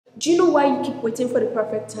Do you know why you keep waiting for the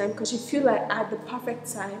perfect time? Because you feel like at the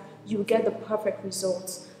perfect time, you will get the perfect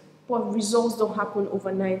results. But results don't happen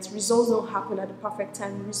overnight. Results don't happen at the perfect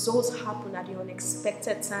time. Results happen at the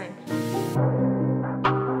unexpected time.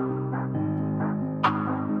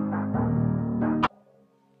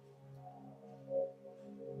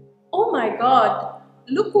 Oh my God,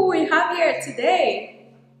 look who we have here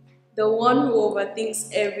today. The one who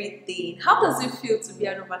overthinks everything. How does it feel to be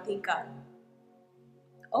an overthinker?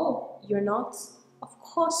 Oh, you're not? Of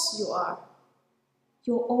course you are.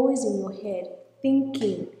 You're always in your head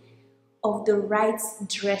thinking of the right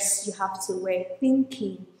dress you have to wear,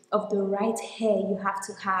 thinking of the right hair you have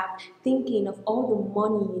to have, thinking of all the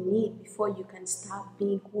money you need before you can start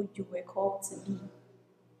being who you were called to be.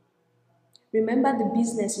 Remember the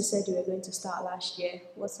business you said you were going to start last year?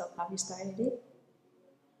 What's up? Have you started it?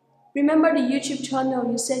 Remember the YouTube channel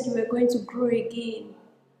you said you were going to grow again?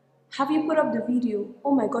 Have you put up the video?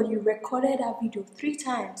 Oh my God, you recorded that video 3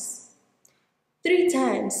 times. 3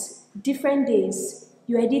 times, different days.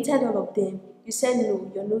 You edited all of them. You said no,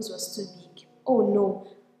 your nose was too big. Oh no,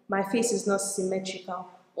 my face is not symmetrical.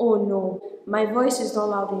 Oh no, my voice is not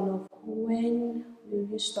loud enough. When will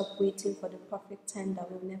you stop waiting for the perfect time that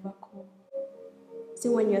will never come? See,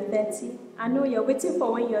 when you're 30, I know you're waiting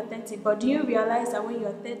for when you're 30, but do you realize that when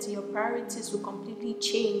you're 30, your priorities will completely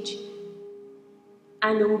change?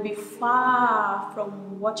 And it will be far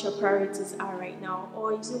from what your priorities are right now.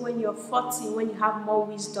 Or is it when you're 40, when you have more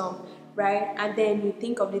wisdom, right? And then you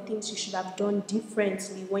think of the things you should have done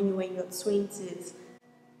differently when you were in your 20s.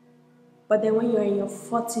 But then when you're in your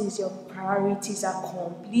 40s, your priorities are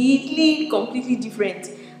completely different.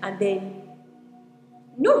 And then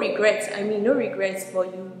no regrets, no regrets,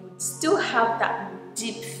 but you would still have that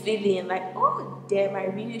deep feeling like, oh damn, I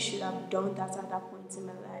really should have done that at that point in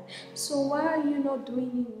my life. So why are you not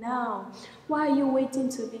doing it now? Why are you waiting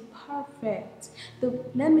to be perfect?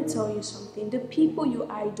 Let me tell you something. The people you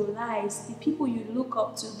idolize, the people you look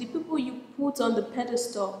up to, the people you put on the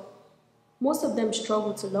pedestal, most of them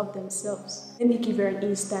struggle to love themselves. Let me give you an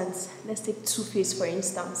instance. Let's take Two-Face for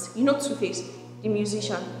instance. You know Two-Face, the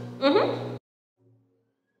musician.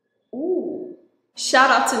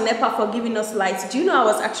 Shout out to NEPA for giving us light. Do you know I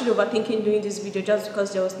was actually overthinking doing this video just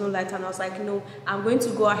because there was no light, and I was like, no, I'm going to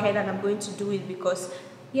go ahead and I'm going to do it because,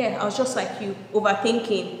 yeah, I was just like you,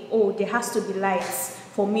 overthinking, oh, there has to be lights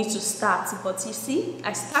for me to start. But you see,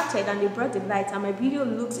 I started and they brought the light and my video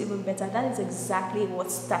looks even better. That is exactly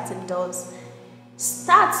what starting does.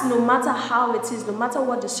 Start no matter how it is, no matter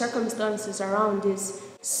what the circumstances around is.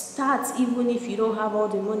 Start even if you don't have all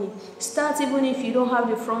the money. Start even if you don't have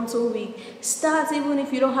the frontal wig. Start even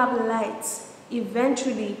if you don't have the lights.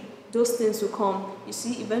 Eventually, those things will come. You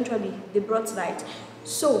see, eventually, they brought light.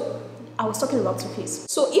 So, I was talking about Two-Face.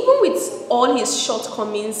 So, even with all his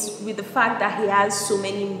shortcomings, with the fact that he has so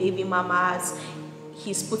many baby mamas,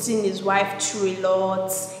 he's putting his wife through a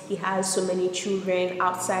lot, he has so many children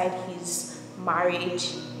outside his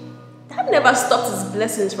marriage, that never stopped his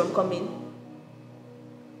blessings from coming.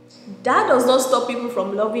 That does not stop people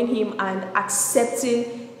from loving him and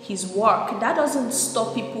accepting his work. That doesn't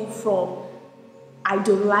stop people from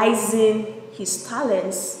idolizing his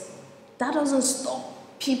talents. That doesn't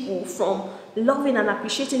stop people from loving and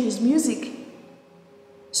appreciating his music.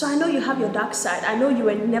 So I know you have your dark side. I know you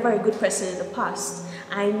were never a good person in the past.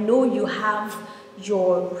 I know you have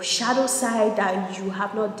your shadow side that you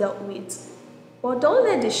have not dealt with. But don't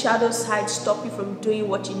let the shadow side stop you from doing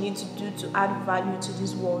what you need to do to add value to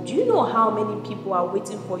this world. Do you know how many people are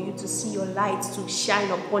waiting for you to see your light to shine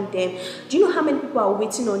upon them? Do you know how many people are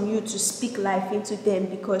waiting on you to speak life into them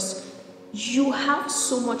because you have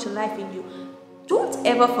so much life in you? Don't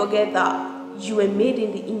ever forget that you were made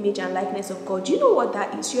in the image and likeness of God. Do you know what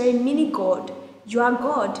that is? You're a mini God. You are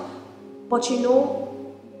God. But you know,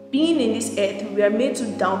 being in this earth, we are made to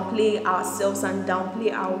downplay ourselves and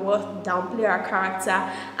downplay our worth, downplay our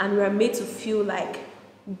character, and we are made to feel like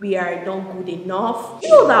we are not good enough. You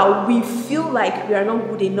know that we feel like we are not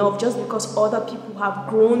good enough just because other people have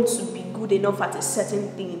grown to be good enough at a certain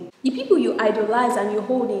thing. The people you idolize and you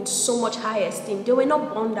hold in so much high esteem, they were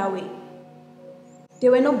not born that way. They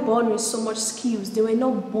were not born with so much skills. They were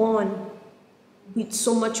not born with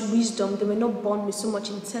so much wisdom. They were not born with so much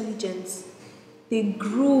intelligence. They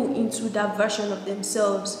grew into that version of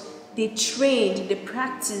themselves. They trained, they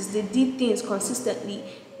practiced, they did things consistently.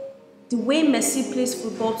 The way Messi plays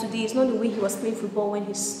football today is not the way he was playing football when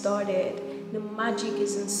he started. The magic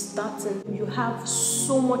isn't starting. You have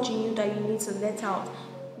so much in you that you need to let out.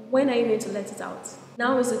 When are you going to let it out?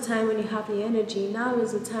 Now is the time when you have the energy. Now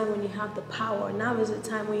is the time when you have the power. Now is the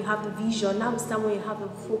time when you have the vision. Now is the time when you have the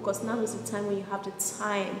focus. Now is the time when you have the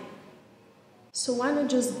time. So why not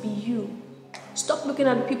just be you? Stop looking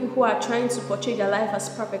at the people who are trying to portray their life as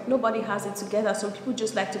perfect. Nobody has it together. Some people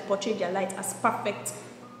just like to portray their life as perfect.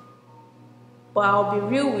 But I'll be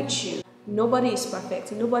real with you. Nobody is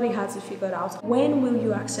perfect. Nobody has it figured out. When will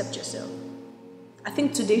you accept yourself? I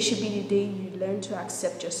think today should be the day you learn to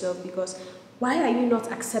accept yourself, because why are you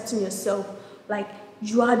not accepting yourself? Like,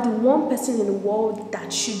 you are the one person in the world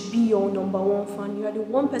that should be your #1 fan. You are the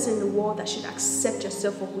one person in the world that should accept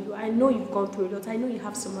yourself for who you are. I know you've gone through a lot. I know you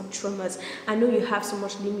have so much traumas. I know you have so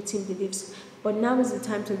much limiting beliefs. But now is the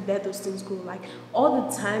time to let those things go. Like, all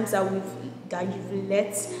the times that you've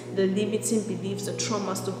let the limiting beliefs, the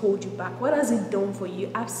traumas to hold you back, what has it done for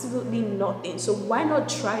you? Absolutely nothing. So why not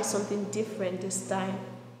try something different this time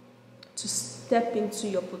to step into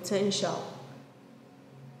your potential,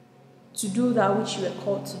 to do that which you were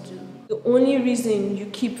called to do? The only reason you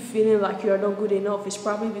keep feeling like you're not good enough is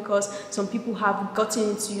probably because some people have gotten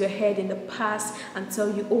into your head in the past and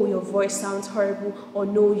tell you, oh, your voice sounds horrible, or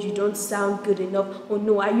no, you don't sound good enough, or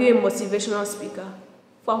no, are you a motivational speaker?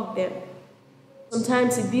 Fuck them.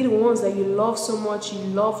 Sometimes it be the ones that you love so much, you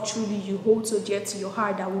love truly, you hold so dear to your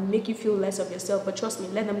heart, that will make you feel less of yourself. But trust me,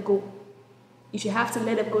 let them go. If you have to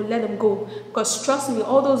let them go, let them go. Because trust me,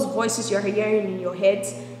 all those voices you're hearing in your head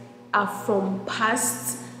are from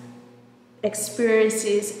past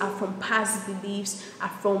experiences, are from past beliefs,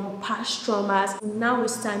 are from past traumas. Now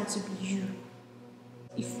it's time to be you.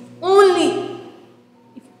 If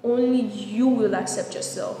only you will accept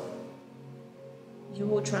yourself, you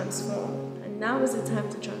will transform. And now is the time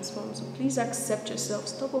to transform. So please accept yourself.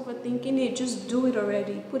 Stop overthinking it. Just do it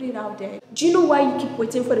already. Put it out there. Do you know why you keep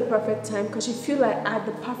waiting for the perfect time? Because you feel like at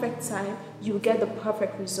the perfect time, you will get the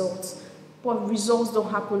perfect results. But results don't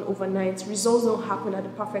happen overnight. Results don't happen at the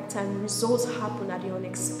perfect time. Results happen at the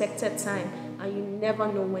unexpected time. And you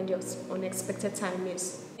never know when the unexpected time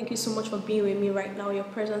is. Thank you so much for being with me right now. Your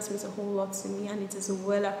presence means a whole lot to me, and it is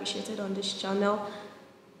well appreciated on this channel.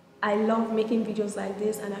 I love making videos like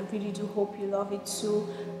this, and I really do hope you love it too.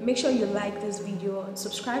 Make sure you like this video and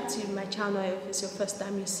subscribe to my channel if it's your first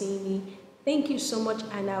time you're seeing me. Thank you so much,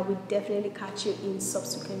 and I will definitely catch you in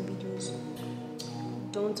subsequent videos.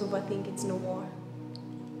 Don't overthink it no more.